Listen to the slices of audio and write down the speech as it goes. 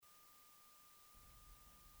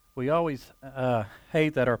We always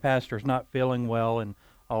hate that our pastor's not feeling well and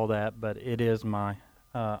all that, but it is my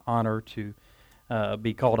honor to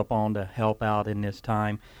be called upon to help out in this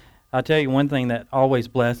time. I'll tell you one thing that always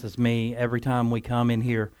blesses me every time we come in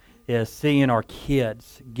here is seeing our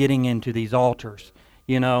kids getting into these altars.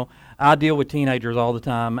 You know, I deal with teenagers all the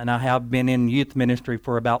time, and I have been in youth ministry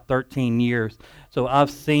for about 13 years. So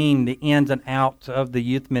I've seen the ins and outs of the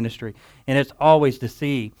youth ministry, and it's always to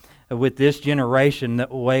see with this generation, the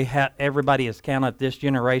way everybody has counted this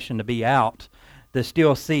generation to be out, to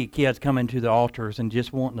still see kids coming to the altars and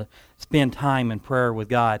just wanting to spend time in prayer with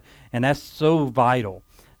God. And that's so vital.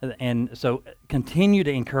 And so continue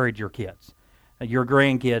to encourage your kids, your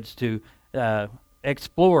grandkids, to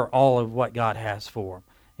explore all of what God has for them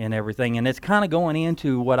and everything. And it's kind of going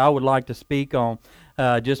into what I would like to speak on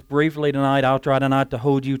just briefly tonight. I'll try to not to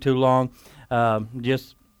hold you too long.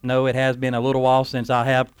 Just know it has been a little while since I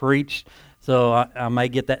have preached, so I may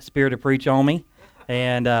get that spirit of preach on me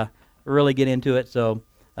and really get into it. So,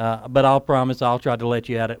 but I'll promise I'll try to let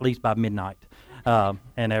you out at least by midnight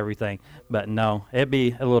and everything. But no, it'd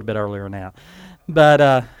be a little bit earlier now.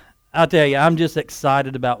 But I'll tell you, I'm just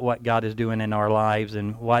excited about what God is doing in our lives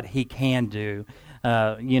and what He can do.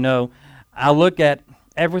 I look at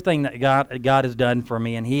everything that God has done for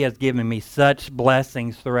me, and He has given me such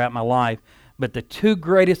blessings throughout my life. But the two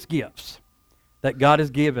greatest gifts that God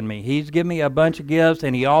has given me, He's given me a bunch of gifts,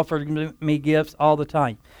 and He offers me gifts all the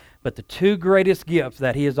time. But the two greatest gifts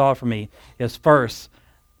that He has offered me is first,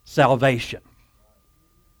 salvation.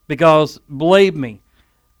 Because, believe me,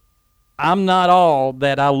 I'm not all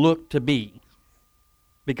that I look to be.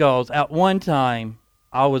 Because at one time,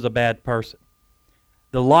 I was a bad person.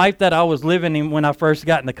 The life that I was living in when I first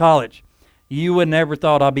got into college, you would never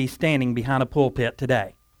thought I'd be standing behind a pulpit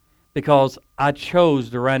today. Because I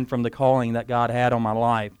chose to run from the calling that God had on my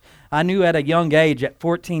life. I knew at a young age, at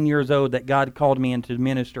 14 years old, that God called me into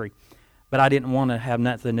ministry. But I didn't want to have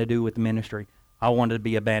nothing to do with ministry. I wanted to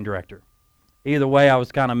be a band director. Either way, I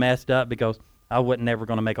was kind of messed up because I wasn't never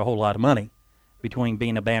going to make a whole lot of money between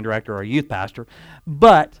being a band director or a youth pastor.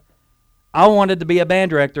 But I wanted to be a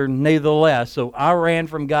band director nevertheless. So I ran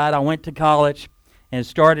from God. I went to college and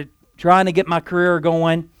started trying to get my career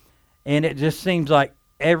going. And it just seems like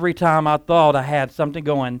every time I thought I had something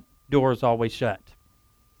going, doors always shut.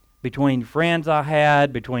 Between friends I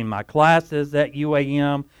had, between my classes at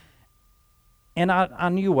UAM, and I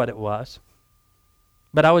knew what it was.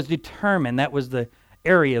 But I was determined that was the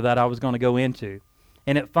area that I was going to go into.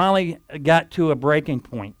 And it finally got to a breaking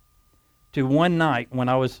point, to one night when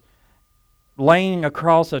I was laying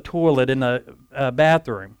across a toilet in the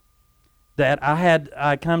bathroom, that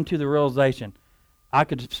I come to the realization I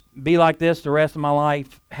could be like this the rest of my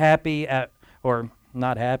life, happy or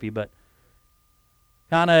not happy, but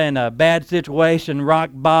kind of in a bad situation, rock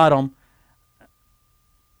bottom,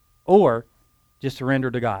 or just surrender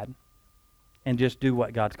to God and just do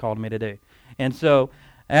what God's called me to do. And so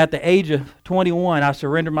at the age of 21, I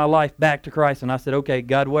surrendered my life back to Christ, and I said, okay,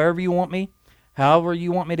 God, wherever you want me, however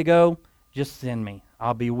you want me to go, just send me.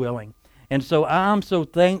 I'll be willing. And so I'm so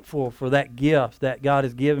thankful for that gift that God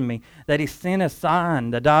has given me, that He sent His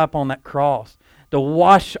Son to die upon that cross, to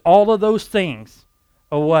wash all of those things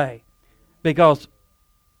away. Because,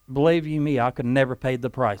 believe you me, I could never pay the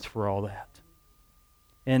price for all that.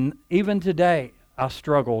 And even today, I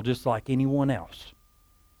struggle just like anyone else.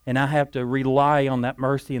 And I have to rely on that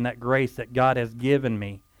mercy and that grace that God has given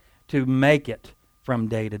me to make it from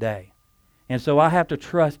day to day. And so I have to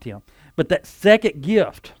trust Him. But that second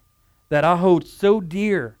gift that I hold so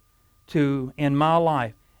dear to in my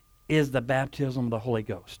life is the baptism of the Holy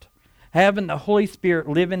Ghost. Having the Holy Spirit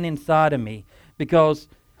living inside of me, because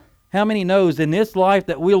how many knows in this life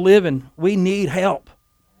that we live in, we need help.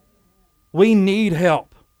 We need help.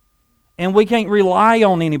 And we can't rely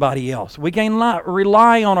on anybody else. We cannot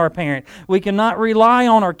rely on our parents. We cannot rely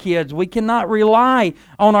on our kids. We cannot rely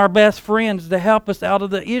on our best friends to help us out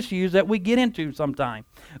of the issues that we get into sometimes.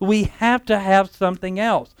 We have to have something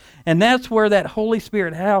else. And that's where that Holy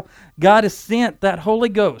Spirit, how God has sent that Holy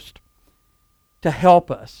Ghost to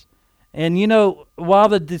help us. And you know, while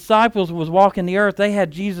the disciples was walking the earth, they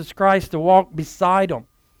had Jesus Christ to walk beside them.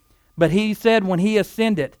 But He said when He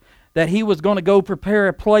ascended, that He was going to go prepare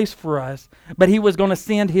a place for us, but He was going to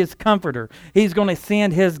send His comforter. He's going to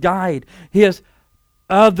send His guide, His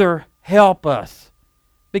other help us.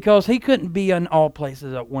 Because He couldn't be in all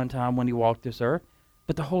places at one time when He walked this earth,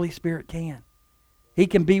 but the Holy Spirit can. He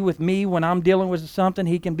can be with me when I'm dealing with something.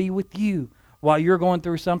 He can be with you while you're going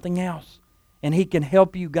through something else. And He can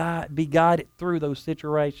help you be guided through those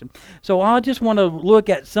situations. So I just want to look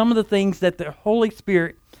at some of the things that the Holy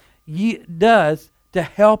Spirit does to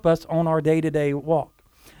help us on our day-to-day walk.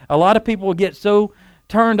 A lot of people get so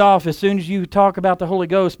turned off as soon as you talk about the Holy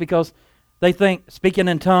Ghost because they think speaking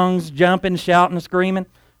in tongues, jumping, shouting, screaming,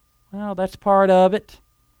 well, that's part of it.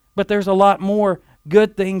 But there's a lot more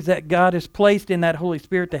good things that God has placed in that Holy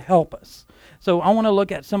Spirit to help us. So I want to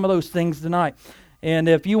look at some of those things tonight. And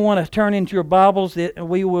if you want to turn into your Bibles,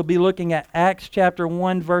 we will be looking at Acts chapter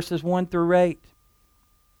 1, verses 1 through 8.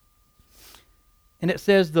 And it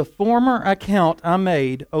says, "The former account I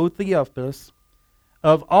made, O Theophilus,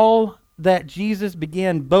 of all that Jesus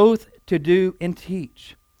began both to do and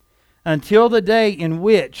teach, until the day in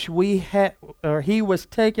which he was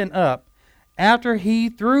taken up, after he,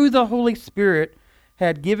 through the Holy Spirit,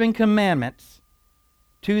 had given commandments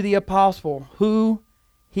to the apostle who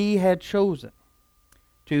he had chosen,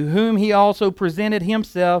 to whom he also presented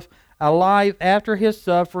himself alive after his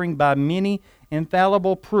suffering by many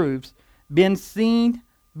infallible proofs, been seen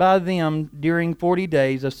by them during 40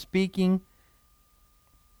 days, of speaking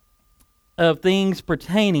of things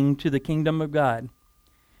pertaining to the kingdom of God.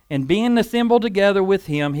 And being assembled together with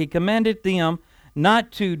him, he commanded them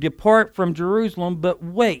not to depart from Jerusalem, but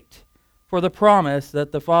wait for the promise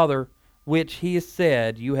that the Father, which he has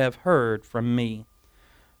said, you have heard from me.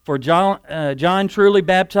 For John truly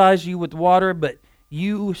baptized you with water, but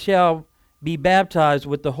you shall be baptized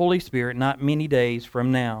with the Holy Spirit not many days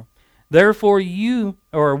from now. Therefore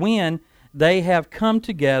when they have come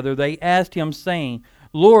together, they asked him, saying,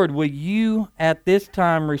 Lord, will you at this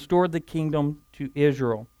time restore the kingdom to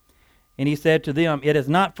Israel? And he said to them, It is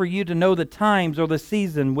not for you to know the times or the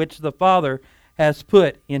season which the Father has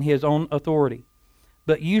put in his own authority.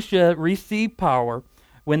 But you shall receive power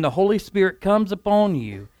when the Holy Spirit comes upon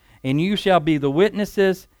you, and you shall be the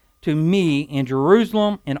witnesses to me in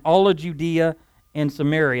Jerusalem and all of Judea and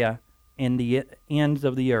Samaria and the ends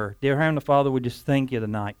of the earth. Dear Heavenly Father, we just thank you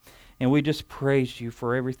tonight. And we just praise you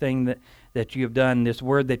for everything that you have done, this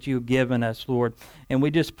word that you have given us, Lord. And we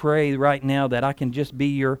just pray right now that I can just be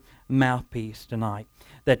your mouthpiece tonight,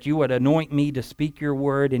 that you would anoint me to speak your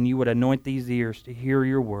word, and you would anoint these ears to hear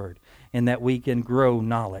your word, and that we can grow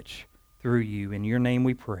knowledge through you. In your name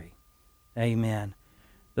we pray. Amen.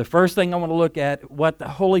 The first thing I want to look at, what the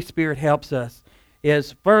Holy Spirit helps us,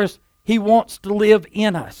 is first, he wants to live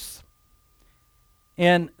in us.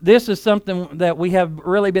 And this is something that we have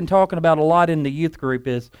really been talking about a lot in the youth group,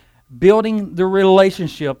 is building the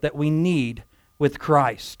relationship that we need with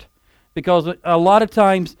Christ. Because a lot of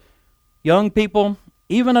times, young people,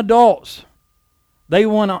 even adults, they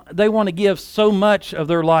want to give so much of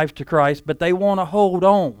their life to Christ, but they want to hold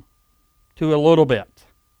on to a little bit.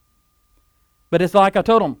 But it's like I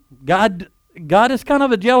told them, God is kind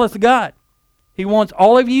of a jealous God. He wants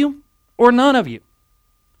all of you or none of you.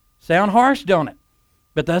 Sound harsh, don't it?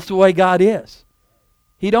 But that's the way God is.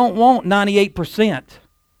 He don't want 98%.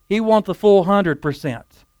 He wants the full 100%.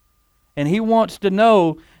 And he wants to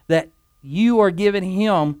know that you are giving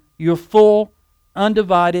him your full,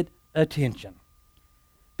 undivided attention.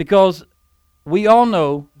 Because we all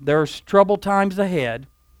know there's troubled times ahead.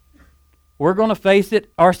 We're going to face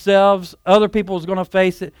it ourselves. Other people is going to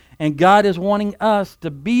face it. And God is wanting us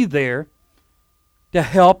to be there to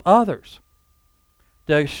help others,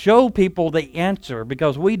 to show people the answer,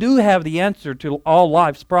 because we do have the answer to all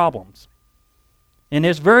life's problems. And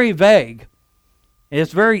it's very vague.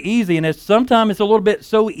 It's very easy, and sometimes it's a little bit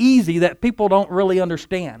so easy that people don't really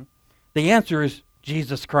understand. The answer is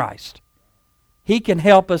Jesus Christ. He can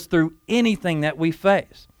help us through anything that we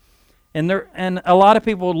face. And a lot of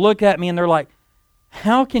people look at me and they're like,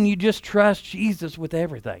 how can you just trust Jesus with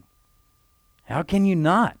everything? How can you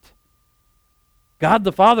not? God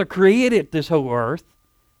the Father created this whole earth,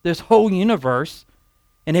 this whole universe,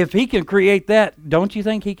 and if he can create that, don't you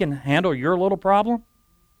think he can handle your little problem?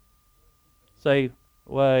 Say,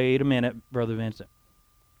 wait a minute, Brother Vincent.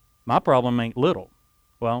 My problem ain't little.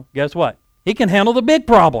 Well, guess what? He can handle the big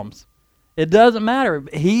problems. It doesn't matter.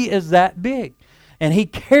 He is that big, and he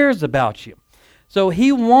cares about you. So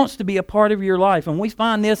he wants to be a part of your life, and we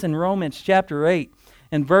find this in Romans chapter 8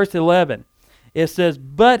 and verse 11. It says,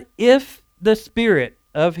 But if the Spirit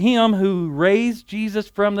of him who raised Jesus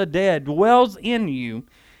from the dead dwells in you,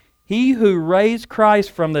 he who raised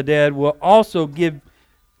Christ from the dead will also give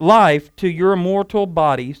life to your mortal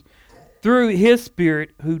bodies through his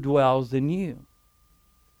Spirit who dwells in you.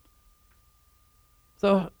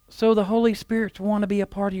 So the Holy Spirit wants to be a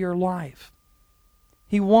part of your life.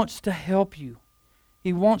 He wants to help you.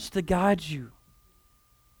 He wants to guide you.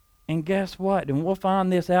 And guess what? And we'll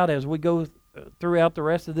find this out as we go throughout the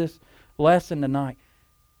rest of this lesson tonight.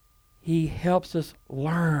 He helps us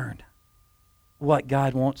learn what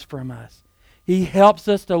God wants from us. He helps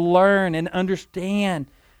us to learn and understand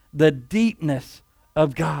the deepness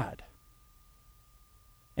of God.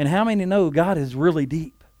 And how many know God is really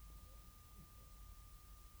deep?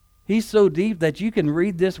 He's so deep that you can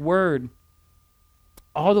read this word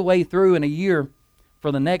all the way through in a year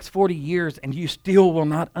for the next 40 years and you still will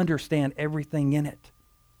not understand everything in it.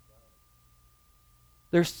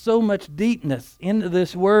 There's so much deepness into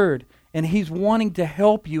this word, and He's wanting to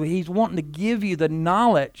help you. He's wanting to give you the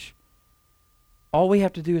knowledge. All we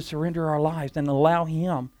have to do is surrender our lives and allow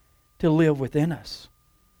Him to live within us.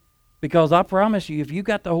 Because I promise you, if you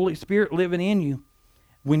got the Holy Spirit living in you,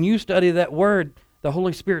 when you study that word, the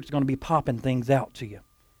Holy Spirit's going to be popping things out to you.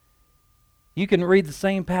 You can read the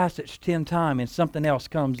same passage 10 times and something else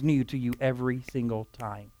comes new to you every single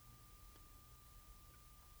time.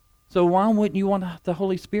 So why wouldn't you want the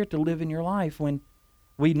Holy Spirit to live in your life when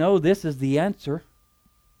we know this is the answer?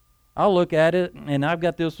 I'll look at it, and I've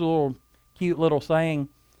got this cute little saying.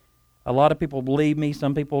 A lot of people believe me,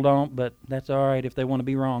 some people don't, but that's all right if they want to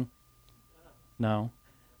be wrong. No.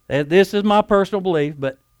 This is my personal belief,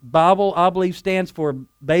 but Bible, I believe, stands for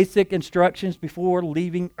basic instructions before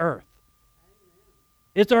leaving earth.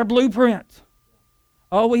 It's our blueprint.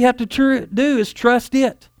 All we have to do is trust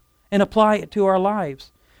it and apply it to our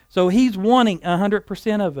lives. So He's wanting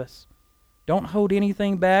 100% of us. Don't hold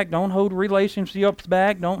anything back. Don't hold relationships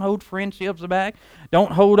back. Don't hold friendships back.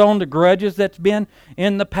 Don't hold on to grudges that's been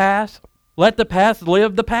in the past. Let the past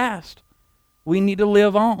live the past. We need to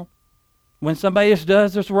live on. When somebody else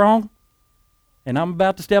does us wrong, and I'm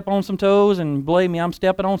about to step on some toes, and believe me, I'm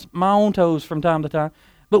stepping on my own toes from time to time,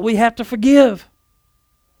 but we have to forgive.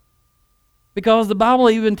 Because the Bible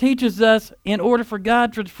even teaches us, in order for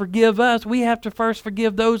God to forgive us, we have to first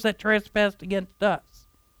forgive those that trespass against us.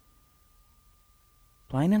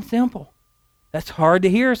 Plain and simple. That's hard to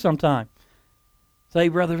hear sometimes. Say,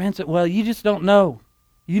 Brother Vincent, well, you just don't know.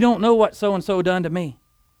 You don't know what so-and-so done to me.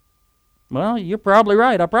 Well, you're probably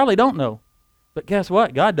right. I probably don't know. But guess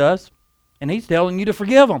what? God does. And He's telling you to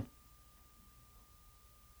forgive them.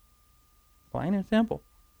 Plain and simple.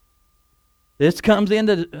 This comes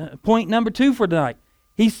into point number 2 for tonight.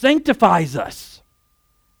 He sanctifies us.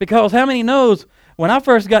 Because how many knows, when I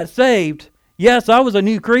first got saved, yes, I was a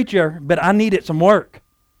new creature, but I needed some work.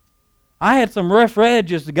 I had some rough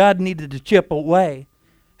edges that God needed to chip away.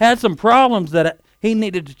 Had some problems that He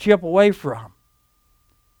needed to chip away from.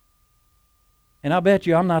 And I bet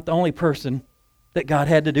you I'm not the only person that God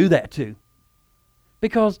had to do that to.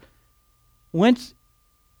 Because once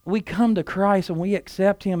we come to Christ and we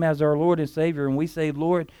accept Him as our Lord and Savior and we say,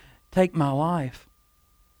 Lord, take my life,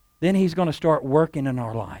 then He's going to start working in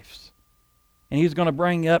our lives. And He's going to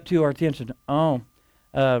bring up to our attention,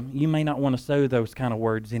 you may not want to sow those kind of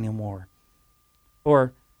words anymore.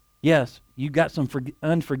 Or, yes, you got some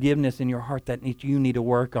unforgiveness in your heart that you need to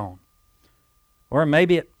work on. Or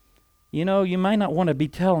maybe, you may not want to be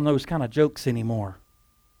telling those kind of jokes anymore.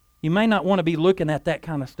 You may not want to be looking at that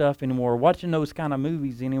kind of stuff anymore, watching those kind of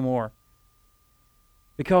movies anymore.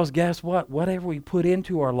 Because guess what? Whatever we put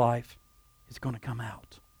into our life is going to come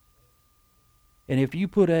out. And if you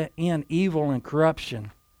put in evil and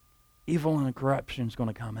corruption is going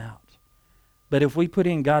to come out. But if we put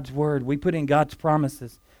in God's Word, we put in God's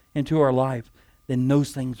promises into our life, then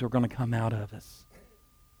those things are going to come out of us.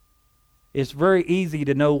 It's very easy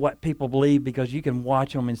to know what people believe because you can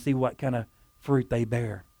watch them and see what kind of fruit they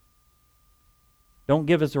bear. Don't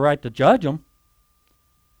give us the right to judge them,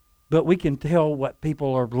 but we can tell what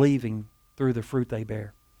people are believing through the fruit they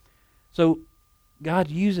bear. So God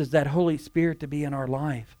uses that Holy Spirit to be in our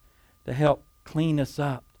life to help clean us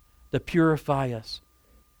up, to purify us.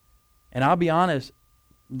 And I'll be honest,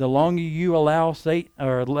 the longer you allow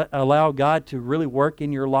allow God to really work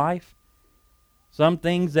in your life, some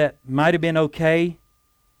things that might have been okay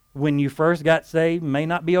when you first got saved may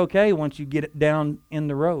not be okay once you get it down in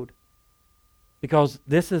the road. Because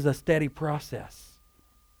this is a steady process.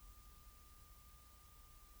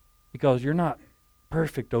 Because you're not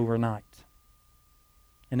perfect overnight.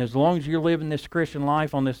 And as long as you're living this Christian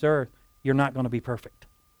life on this earth, you're not going to be perfect.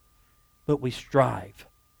 But we strive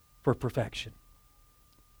for perfection.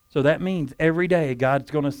 So that means every day God's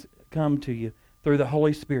going to come to you through the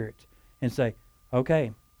Holy Spirit and say,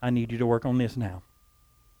 okay, I need you to work on this now.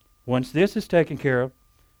 Once this is taken care of,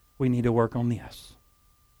 we need to work on this.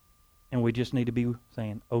 And we just need to be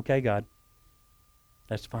saying, okay, God,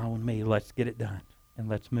 that's fine with me. Let's get it done. And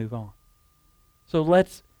let's move on. So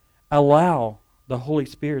let's allow the Holy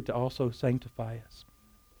Spirit to also sanctify us.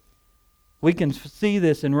 We can see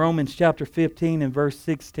this in Romans chapter 15 and verse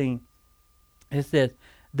 16. It says,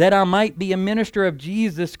 that I might be a minister of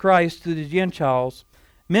Jesus Christ to the Gentiles,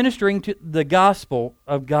 ministering to the gospel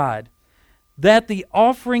of God, that the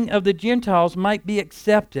offering of the Gentiles might be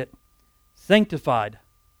accepted, sanctified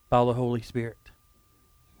by the Holy Spirit.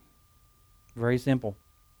 Very simple.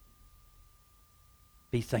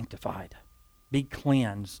 Be sanctified. Be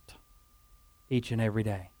cleansed each and every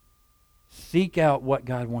day. Seek out what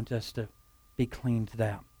God wants us to be cleansed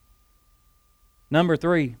out. Number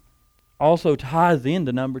 3 also ties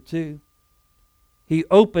into number 2. He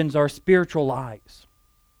opens our spiritual eyes.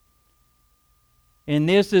 And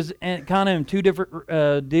this is kind of in two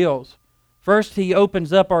different deals. First, He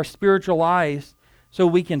opens up our spiritual eyes so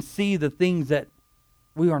we can see the things that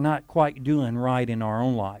we are not quite doing right in our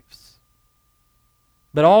own lives.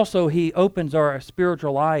 But also, He opens our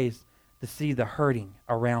spiritual eyes to see the hurting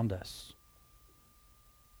around us.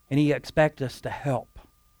 And He expects us to help.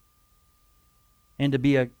 And to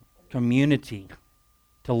be a community.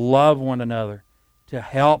 To love one another. To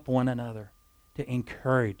help one another. To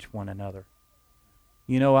encourage one another.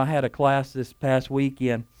 You know, I had a class this past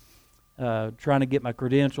weekend trying to get my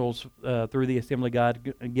credentials through the Assembly of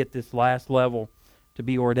God to get this last level to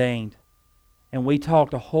be ordained. And we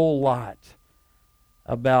talked a whole lot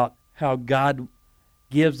about how God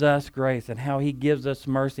gives us grace and how He gives us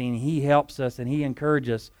mercy and He helps us and He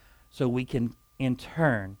encourages us so we can in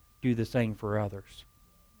turn do the same for others.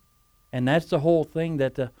 And that's the whole thing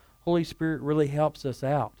that the Holy Spirit really helps us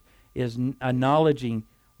out, is acknowledging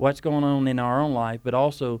what's going on in our own life, but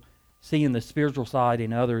also seeing the spiritual side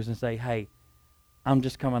in others and say, hey, I'm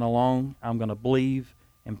just coming along. I'm going to believe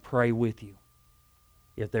and pray with you.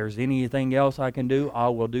 If there's anything else I can do, I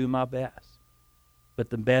will do my best. But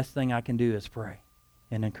the best thing I can do is pray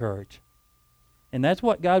and encourage. And that's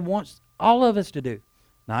what God wants all of us to do.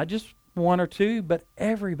 Not just one or two, but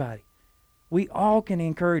everybody. We all can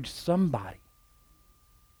encourage somebody.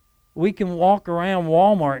 We can walk around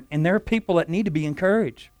Walmart and there are people that need to be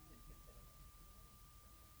encouraged.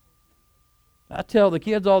 I tell the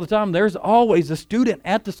kids all the time, there's always a student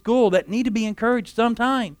at the school that need to be encouraged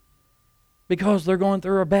sometime because they're going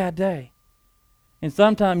through a bad day. And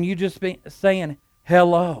sometimes you just be saying,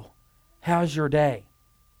 hello, how's your day?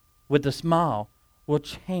 With a smile will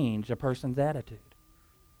change a person's attitude.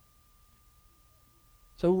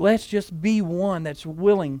 So let's just be one that's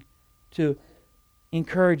willing to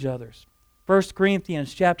encourage others. 1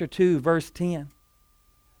 Corinthians chapter 2, verse 10.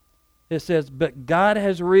 It says, but God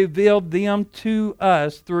has revealed them to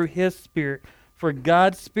us through His Spirit. For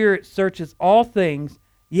God's Spirit searches all things,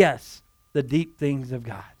 yes, the deep things of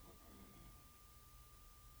God.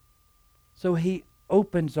 So He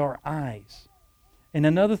opens our eyes. And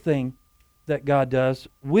another thing that God does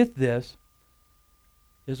with this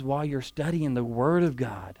is while you're studying the Word of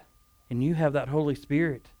God and you have that Holy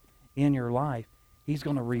Spirit in your life, He's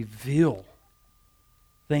going to reveal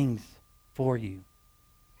things for you.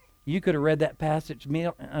 You could have read that passage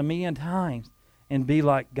a million times and be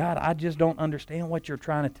like, God, I just don't understand what you're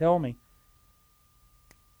trying to tell me.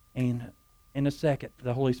 And in a second,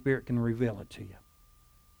 the Holy Spirit can reveal it to you.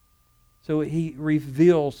 So He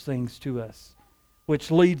reveals things to us,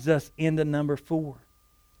 which leads us into number 4.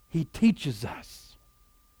 He teaches us.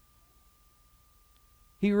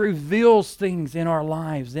 He reveals things in our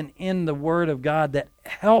lives and in the Word of God that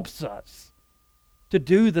helps us to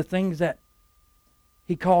do the things that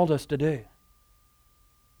He called us to do.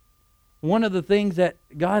 One of the things that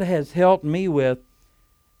God has helped me with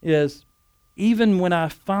is even when I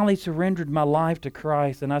finally surrendered my life to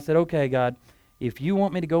Christ and I said, okay, God, if you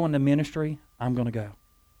want me to go into ministry, I'm going to go.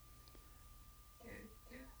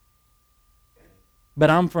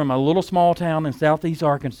 But I'm from a little small town in southeast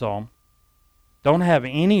Arkansas. Don't have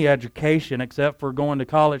any education except for going to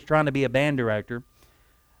college trying to be a band director.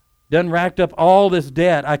 Done racked up all this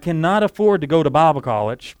debt. I cannot afford to go to Bible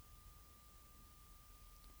college.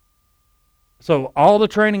 So all the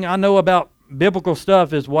training I know about biblical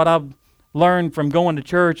stuff is what I've learned from going to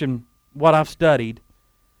church and what I've studied.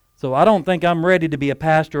 So I don't think I'm ready to be a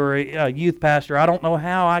pastor or a youth pastor. I don't know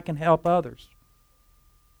how I can help others.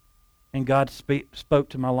 And God spoke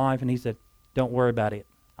to my life and He said, don't worry about it.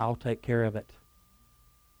 I'll take care of it.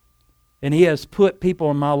 And He has put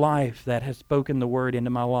people in my life that has spoken the Word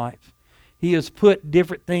into my life. He has put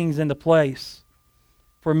different things into place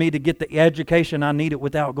for me to get the education I needed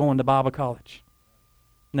without going to Bible college.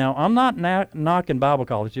 Now, I'm not knocking Bible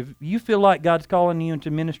college. If you feel like God's calling you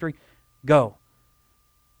into ministry, go.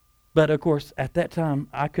 But of course, at that time,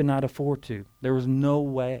 I could not afford to. There was no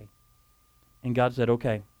way. And God said,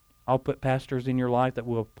 okay, I'll put pastors in your life that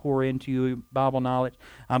will pour into you Bible knowledge.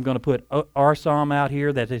 I'm going to put our psalm out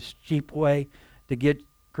here that is a cheap way to get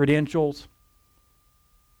credentials.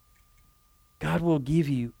 God will give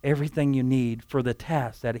you everything you need for the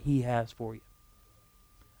task that He has for you.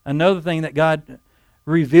 Another thing that God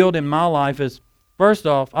revealed in my life is, first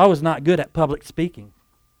off, I was not good at public speaking.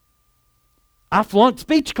 I flunked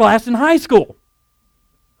speech class in high school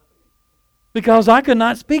because I could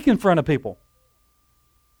not speak in front of people.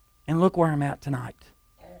 And look where I'm at tonight.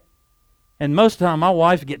 And most of the time, my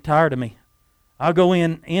wife would get tired of me. I'll go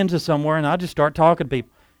into somewhere and I'll just start talking to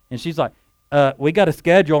people. And she's like, we got a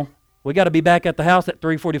schedule. We got to be back at the house at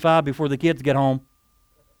 3:45 before the kids get home.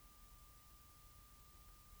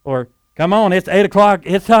 Or, come on, it's 8 o'clock.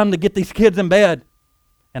 It's time to get these kids in bed.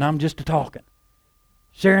 And I'm just talking,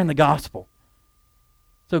 sharing the gospel.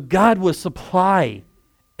 So God will supply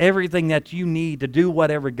everything that you need to do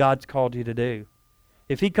whatever God's called you to do.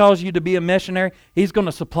 If He calls you to be a missionary, He's going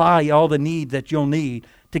to supply all the needs that you'll need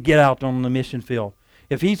to get out on the mission field.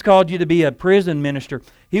 If He's called you to be a prison minister,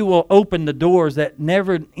 He will open the doors that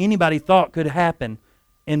never anybody thought could happen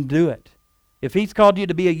and do it. If He's called you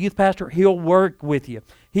to be a youth pastor, He'll work with you.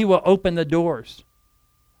 He will open the doors.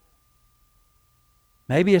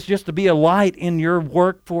 Maybe it's just to be a light in your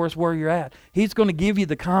workforce where you're at. He's going to give you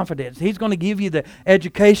the confidence. He's going to give you the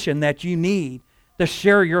education that you need to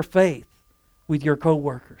share your faith with your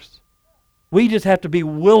co-workers. We just have to be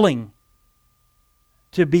willing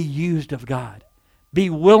to be used of God. Be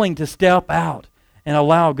willing to step out and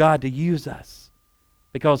allow God to use us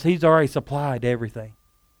because He's already supplied everything.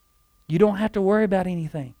 You don't have to worry about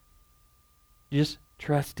anything. Just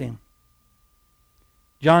trust Him.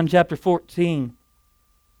 John chapter 14,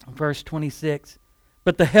 verse 26.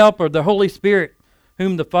 But the Helper, the Holy Spirit,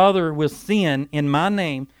 whom the Father will send in my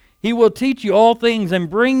name, He will teach you all things and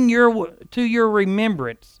bring to your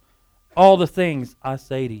remembrance all the things I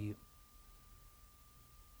say to you.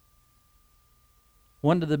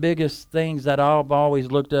 One of the biggest things that I've always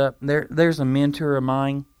looked up, there's a mentor of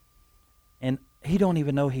mine, and he don't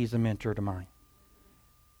even know he's a mentor to mine.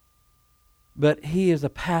 But he is a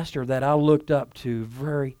pastor that I looked up to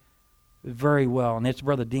very, very well, and it's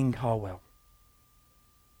Brother Dean Caldwell.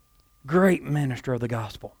 Great minister of the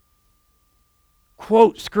gospel.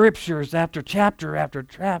 Quote scriptures after chapter after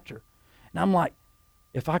chapter. And I'm like,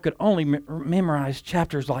 if I could only memorize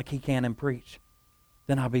chapters like he can and preach,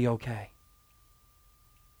 then I'll be okay.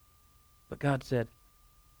 But God said,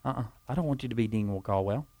 I don't want you to be Dean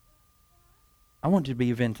Caldwell. I want you to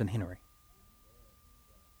be Vincent Henry.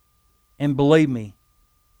 And believe me,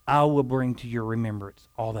 I will bring to your remembrance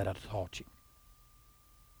all that I've taught you.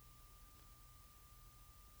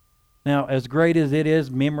 Now, as great as it is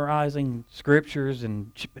memorizing scriptures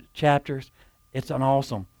and chapters, it's an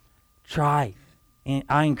awesome. Try. And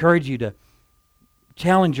I encourage you to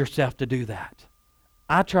challenge yourself to do that.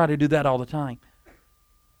 I try to do that all the time.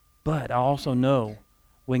 But I also know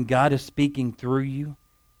when God is speaking through you,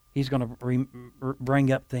 He's going to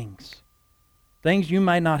bring up things. Things you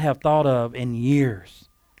may not have thought of in years.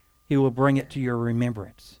 He will bring it to your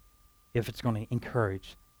remembrance if it's going to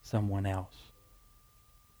encourage someone else.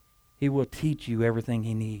 He will teach you everything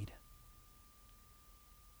you need.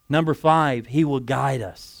 Number 5, He will guide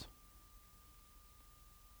us.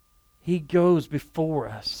 He goes before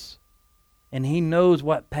us, and He knows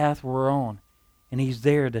what path we're on, and He's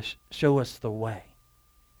there to show us the way.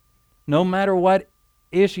 No matter what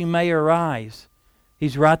issue may arise,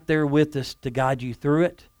 He's right there with us to guide you through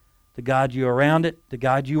it, to guide you around it, to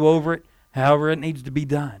guide you over it, however it needs to be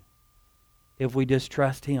done, if we just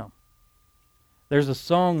trust Him. There's a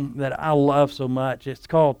song that I love so much. It's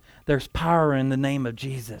called There's Power in the Name of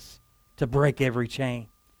Jesus to Break Every Chain.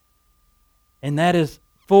 And that is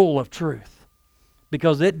full of truth.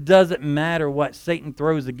 Because it doesn't matter what Satan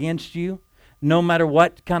throws against you, no matter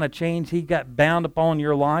what kind of chains he got bound upon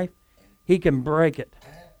your life, he can break it.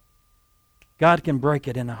 God can break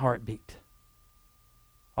it in a heartbeat.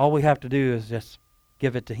 All we have to do is just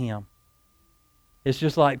give it to Him. It's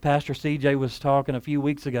just like Pastor CJ was talking a few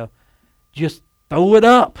weeks ago. Just throw it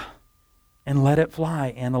up and let it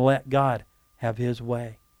fly and let God have His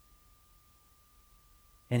way.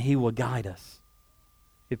 And He will guide us.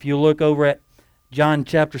 If you look over at John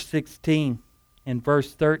chapter 16 and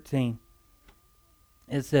verse 13,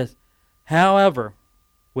 it says, however,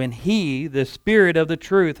 when He, the Spirit of the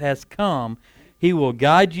truth, has come, He will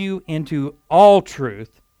guide you into all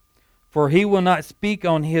truth, for He will not speak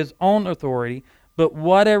on His own authority, but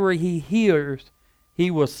whatever He hears,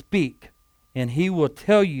 He will speak, and He will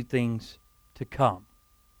tell you things to come.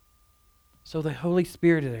 So the Holy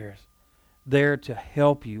Spirit is there to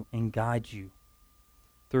help you and guide you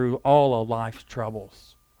through all of life's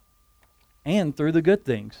troubles and through the good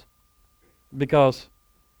things. Because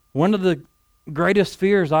one of the greatest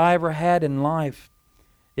fears I ever had in life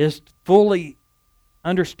is fully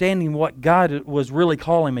understanding what God was really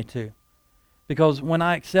calling me to. Because when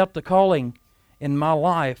I accept the calling in my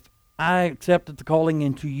life, I accepted the calling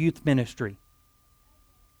into youth ministry.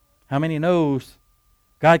 How many knows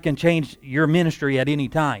God can change your ministry at any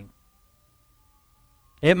time?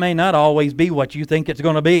 It may not always be what you think it's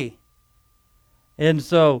going to be. And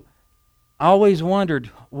so I always wondered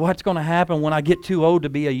what's going to happen when I get too old to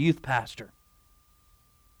be a youth pastor.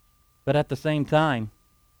 But at the same time,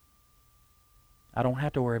 I don't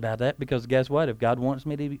have to worry about that, because guess what? If God wants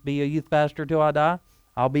me to be a youth pastor till I die,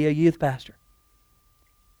 I'll be a youth pastor.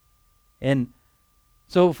 And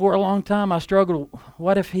so for a long time I struggled.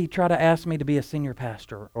 What if He tried to ask me to be a senior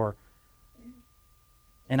pastor?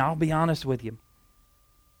 And I'll be honest with you.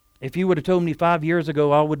 If you would have told me 5 years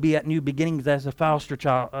ago I would be at New Beginnings as a foster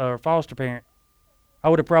child or foster parent, I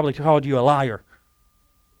would have probably called you a liar,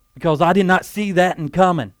 because I did not see that in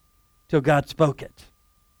coming till God spoke it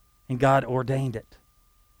and God ordained it.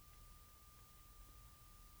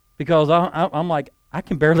 Because I'm like, I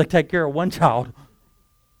can barely take care of one child,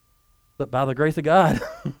 but by the grace of God,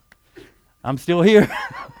 I'm still here.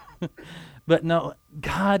 But no,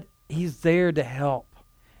 God, He's there to help.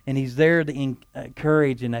 And He's there to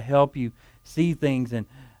encourage and to help you see things and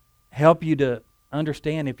help you to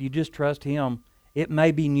understand. If you just trust Him, it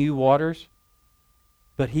may be new waters,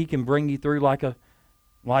 but He can bring you through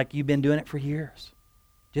like you've been doing it for years.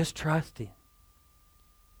 Just trust Him.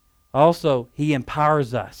 Also, He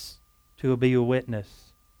empowers us to be a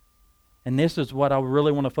witness. And this is what I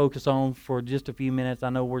really want to focus on for just a few minutes. I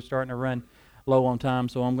know we're starting to run low on time,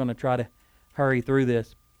 so I'm going to try to hurry through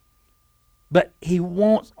this. But He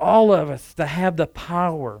wants all of us to have the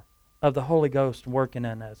power of the Holy Ghost working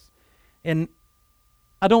in us. And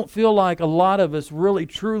I don't feel like a lot of us really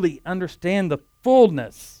truly understand the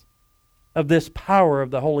fullness of this power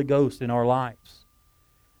of the Holy Ghost in our lives.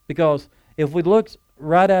 Because if we look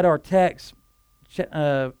right at our text,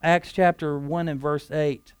 Acts chapter 1 and verse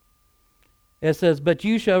 8, it says, "But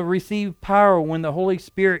you shall receive power when the Holy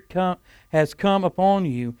Spirit has come upon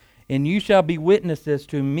you, and you shall be witnesses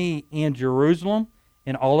to me in Jerusalem,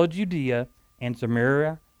 in all of Judea, and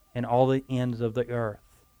Samaria, and all the ends of the earth."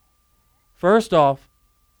 First off,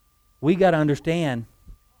 we got to understand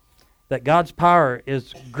that God's power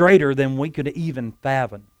is greater than we could even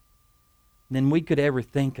fathom, than we could ever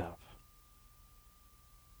think of.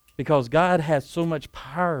 Because God has so much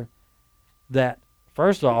power that,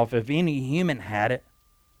 first off, if any human had it,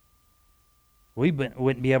 we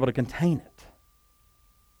wouldn't be able to contain it.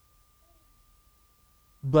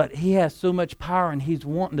 But He has so much power, and He's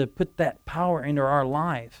wanting to put that power into our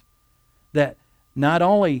life, that not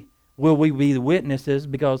only will we be the witnesses,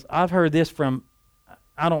 because I've heard this from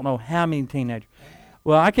I don't know how many teenagers.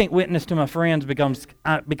 Well, I can't witness to my friends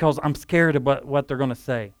because I'm scared of what they're going to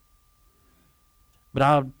say. But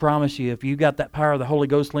I promise you, if you got that power of the Holy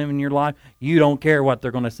Ghost living in your life, you don't care what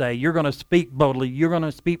they're going to say. You're going to speak boldly. You're going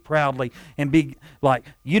to speak proudly and be like,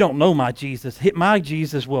 you don't know my Jesus. My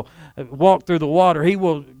Jesus will walk through the water. He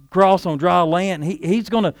will cross on dry land. He's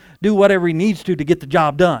going to do whatever He needs to get the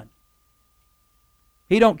job done.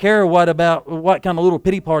 He don't care what kind of little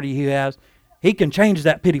pity party He has. He can change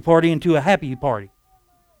that pity party into a happy party.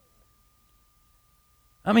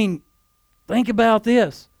 I mean, think about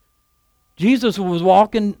this. Jesus was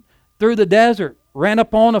walking through the desert, ran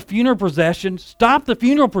upon a funeral procession, stopped the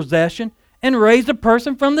funeral procession, and raised a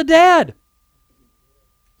person from the dead.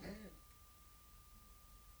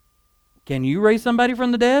 Can you raise somebody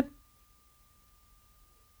from the dead?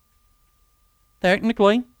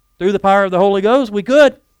 Technically, through the power of the Holy Ghost, we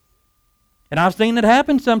could. And I've seen it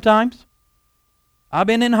happen sometimes. I've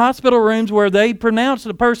been in hospital rooms where they pronounced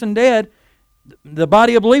the person dead. The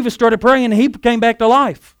body of believers started praying and he came back to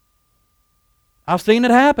life. I've seen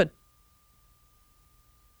it happen.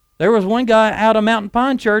 There was one guy out of Mountain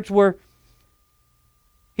Pine Church where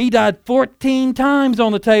he died 14 times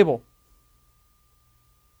on the table.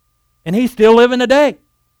 And he's still living today.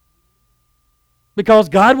 Because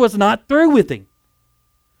God was not through with him.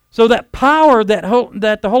 So that power that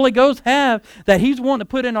the Holy Ghost have, that He's wanting to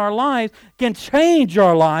put in our lives, can change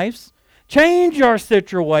our lives, change our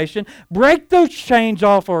situation, break those chains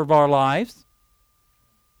off of our lives,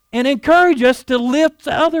 and encourage us to lift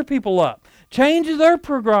other people up. Change their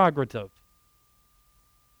prerogative.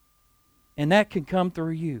 And that can come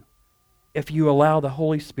through you if you allow the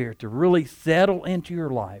Holy Spirit to really settle into your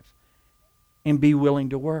life and be willing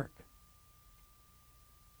to work.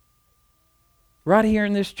 Right here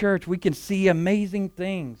in this church, we can see amazing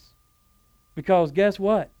things. Because guess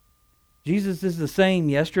what? Jesus is the same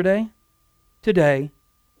yesterday, today,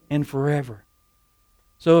 and forever.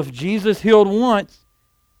 So if Jesus healed once,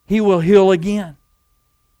 He will heal again.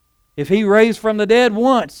 If He raised from the dead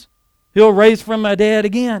once, He'll raise from the dead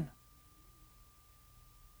again.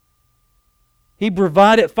 He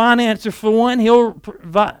provided finances for one, He'll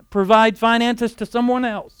provide finances to someone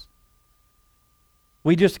else.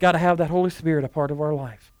 We just got to have that Holy Spirit a part of our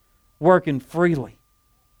life, working freely.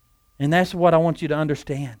 And that's what I want you to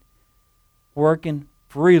understand. Working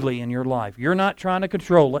freely in your life. You're not trying to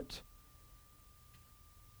control it.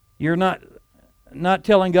 You're not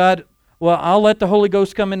telling God, well, I'll let the Holy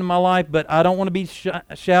Ghost come into my life, but I don't want to be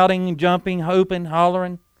shouting, jumping, hoping,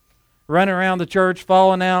 hollering, running around the church,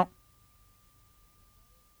 falling out.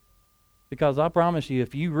 Because I promise you,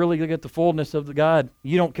 if you really get the fullness of the God,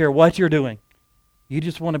 you don't care what you're doing. You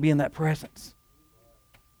just want to be in that presence.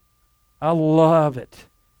 I love it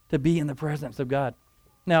to be in the presence of God.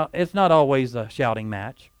 Now, it's not always a shouting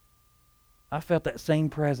match. I felt that same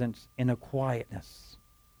presence in a quietness,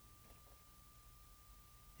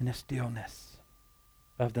 in a stillness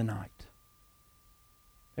of the night.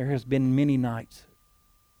 There has been many nights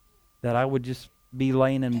that I would just be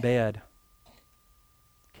laying in bed,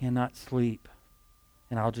 cannot sleep,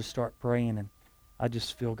 and I'll just start praying, and I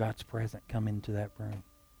just feel God's presence come into that room.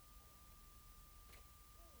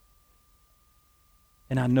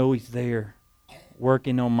 And I know He's there,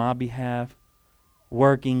 working on my behalf,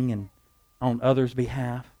 working and on others'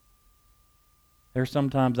 behalf. There's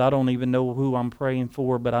sometimes I don't even know who I'm praying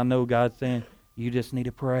for, but I know God's saying, you just need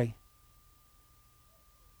to pray.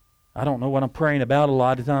 I don't know what I'm praying about a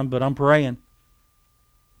lot of times, but I'm praying.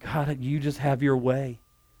 God, you just have your way.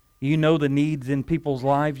 You know the needs in people's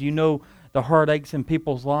lives. You know the heartaches in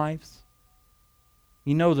people's lives.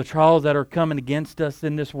 You know the trials that are coming against us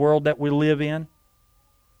in this world that we live in.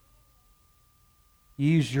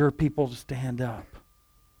 Use your people to stand up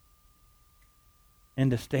and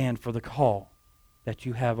to stand for the call that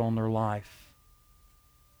you have on their life.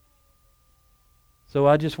 So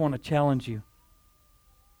I just want to challenge you.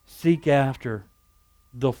 Seek after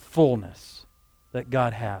the fullness that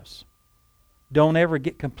God has. Don't ever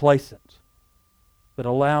get complacent, but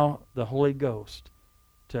allow the Holy Ghost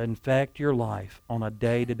to infect your life on a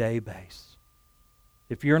day-to-day basis.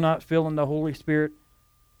 If you're not feeling the Holy Spirit,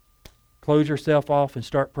 close yourself off and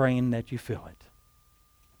start praying that you feel it.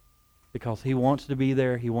 Because He wants to be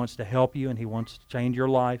there, He wants to help you, and He wants to change your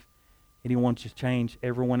life, and He wants to change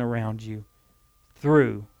everyone around you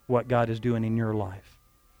through what God is doing in your life.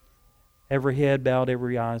 Every head bowed,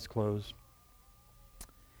 every eyes closed.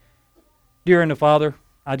 Dear Heavenly Father,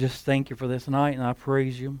 I just thank You for this night, and I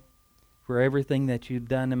praise You for everything that You've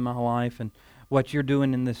done in my life and what You're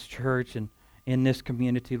doing in this church and in this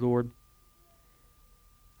community, Lord.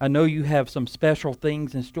 I know You have some special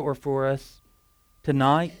things in store for us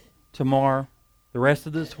tonight, tomorrow, the rest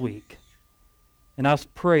of this week. And I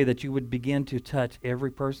pray that You would begin to touch every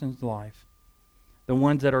person's life, the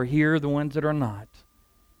ones that are here, the ones that are not,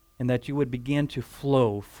 and that You would begin to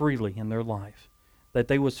flow freely in their life, that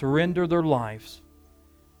they would surrender their lives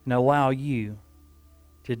and allow You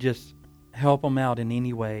to just help them out in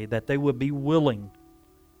any way, that they would be willing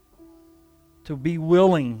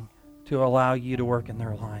to allow You to work in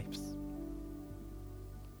their lives.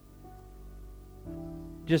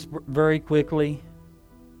 Just very quickly,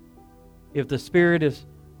 if the Spirit is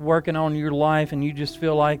working on your life and you just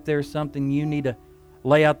feel like there's something you need to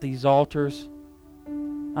lay out these altars,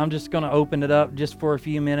 I'm just going to open it up just for a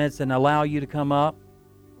few minutes and allow you to come up.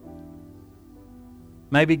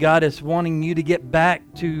 Maybe God is wanting you to get back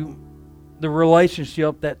to the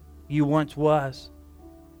relationship that you once was.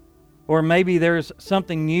 Or maybe there's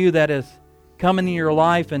something new that is coming in your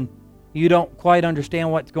life and you don't quite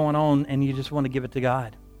understand what's going on and you just want to give it to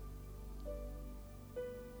God.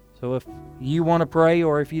 So if you want to pray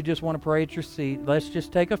or if you just want to pray at your seat, let's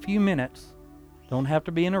just take a few minutes. Don't have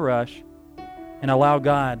to be in a rush. And allow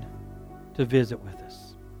God to visit with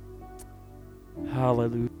us.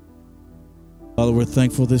 Hallelujah. Father, we're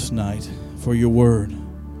thankful this night for Your word.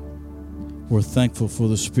 We're thankful for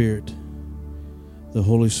the Spirit, the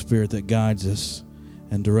Holy Spirit that guides us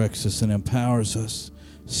and directs us and empowers us,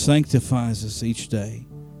 sanctifies us each day.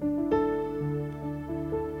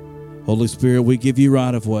 Holy Spirit, we give You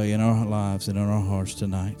right of way in our lives and in our hearts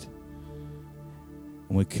tonight.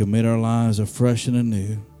 And we commit our lives afresh and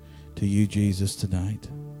anew to You, Jesus, tonight.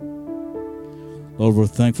 Lord, we're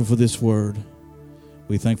thankful for this word.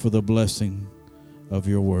 We thank for the blessing of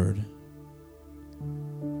Your word.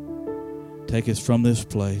 Take us from this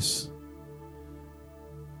place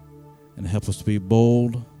and help us to be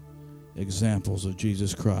bold examples of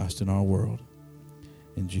Jesus Christ in our world.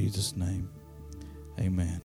 In Jesus' name, amen.